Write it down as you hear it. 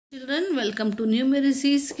Children, welcome to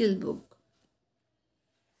Numeracy Skill book.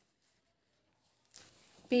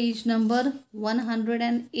 Page number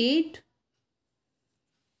 108.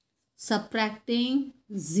 Subtracting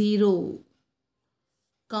 0.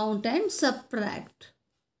 Count and subtract.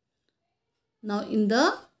 Now in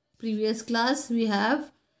the previous class we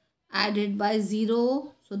have added by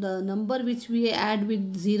 0. So the number which we add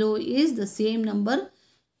with 0 is the same number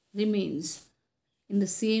remains. In the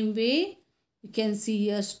same way you can see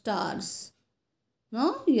here stars.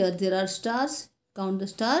 Now here there are stars. Count the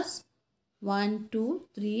stars. 1, 2,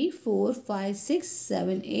 3, 4, 5, 6,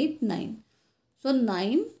 7, 8, 9. So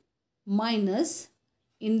 9 minus,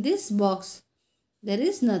 in this box there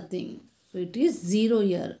is nothing. So it is 0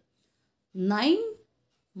 here. 9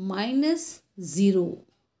 minus 0.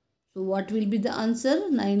 So what will be the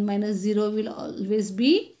answer? 9 minus 0 will always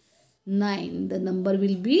be 9. The number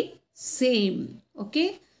will be same.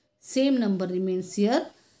 Okay. Same number remains here.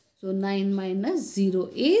 So 9 minus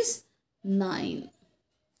 0 is 9.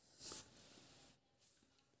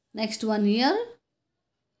 Next one here.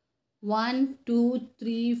 1, 2,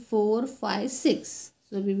 3, 4, 5, 6.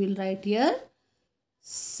 So we will write here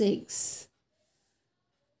 6.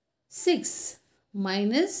 6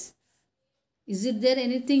 minus, is it there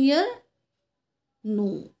anything here?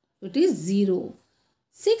 No. It is 0.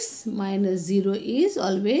 6 minus 0 is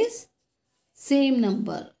always same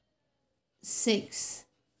number. 6.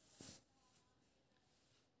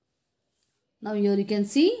 Now here you can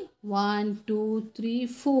see 1, 2, 3,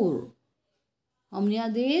 4. How many are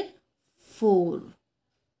there? 4.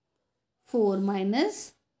 4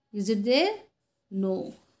 minus, is it there?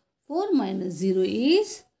 No. 4 minus 0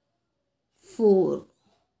 is 4.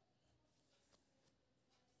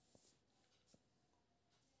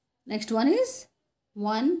 Next one is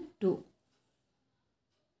 1, 2.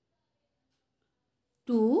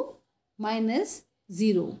 2 minus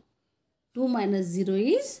 0. 2 minus 0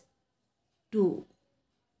 is 2.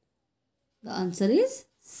 The answer is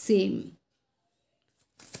same.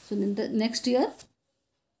 So in the next year,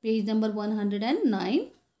 page number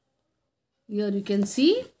 109. Here you can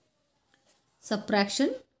see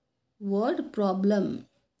subtraction word problem.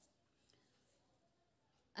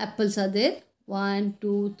 Apples are there. 1,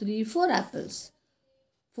 2, 3, 4 apples.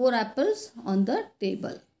 4 apples on the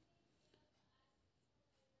table.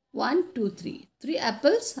 1, 2, 3. 3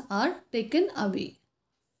 apples are taken away.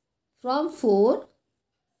 From 4,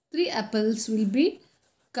 3 apples will be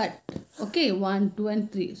cut. Okay, 1, 2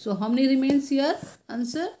 and 3. So how many remains here?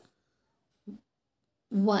 Answer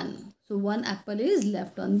 1. So 1 apple is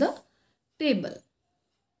left on the table.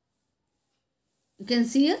 You can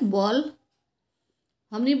see here ball.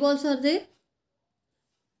 How many balls are there?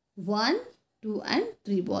 1, 2 and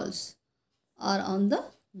 3 balls are on the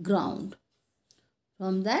ground.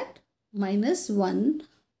 From that, minus 1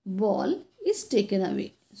 ball is taken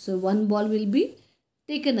away. So 1 ball will be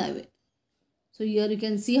taken away. So here you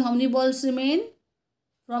can see how many balls remain.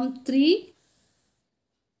 From 3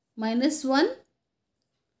 minus 1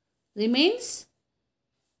 remains.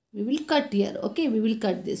 We will cut here. Okay, we will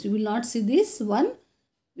cut this. We will not see this one.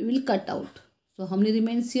 We will cut out. So how many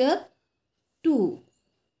remains here? 2.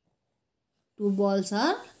 2 balls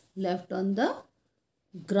are left on the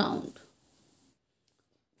ground.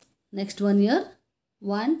 Next one here.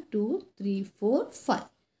 1, 2, 3, 4, 5.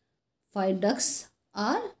 5 ducks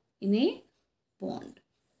are in a pond.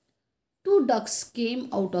 2 ducks came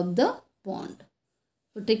out of the pond.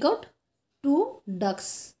 So take out 2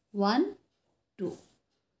 ducks. 1, 2.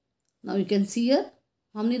 Now you can see here.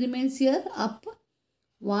 How many remains here? Up.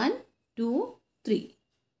 1, 2, 3.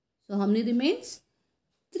 So how many remains?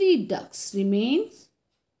 3 ducks remains.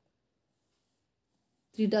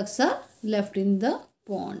 3 ducks are left in the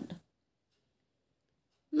pond.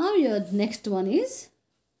 Now your next one is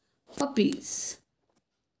puppies.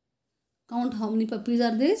 Count how many puppies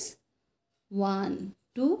are this? 1,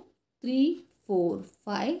 2, 3, 4,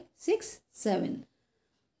 5, 6, 7.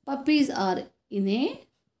 Puppies are in a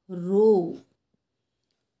row.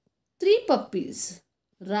 3 puppies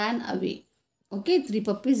ran away. Okay, 3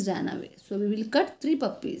 puppies ran away. So we will cut 3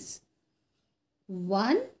 puppies.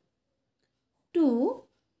 1, 2,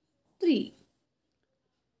 3.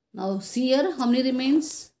 Now see here how many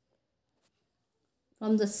remains.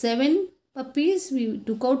 From the 7 puppies we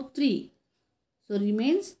took out 3. So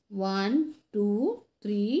remains 1, 2,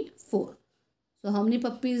 3, 4. So how many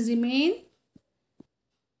puppies remain?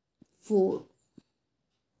 4.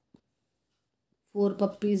 4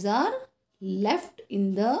 puppies are left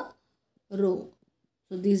in the row.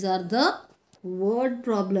 So these are the word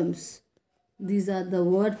problems. These are the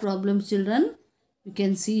word problems, children. You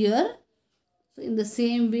can see here. So in the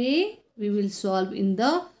same way we will solve in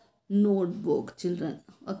the notebook, children.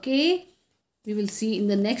 Okay, we will see in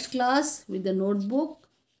the next class with the notebook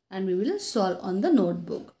and we will solve on the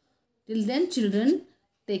notebook. Till then, children,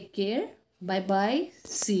 take care. Bye bye.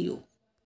 See you.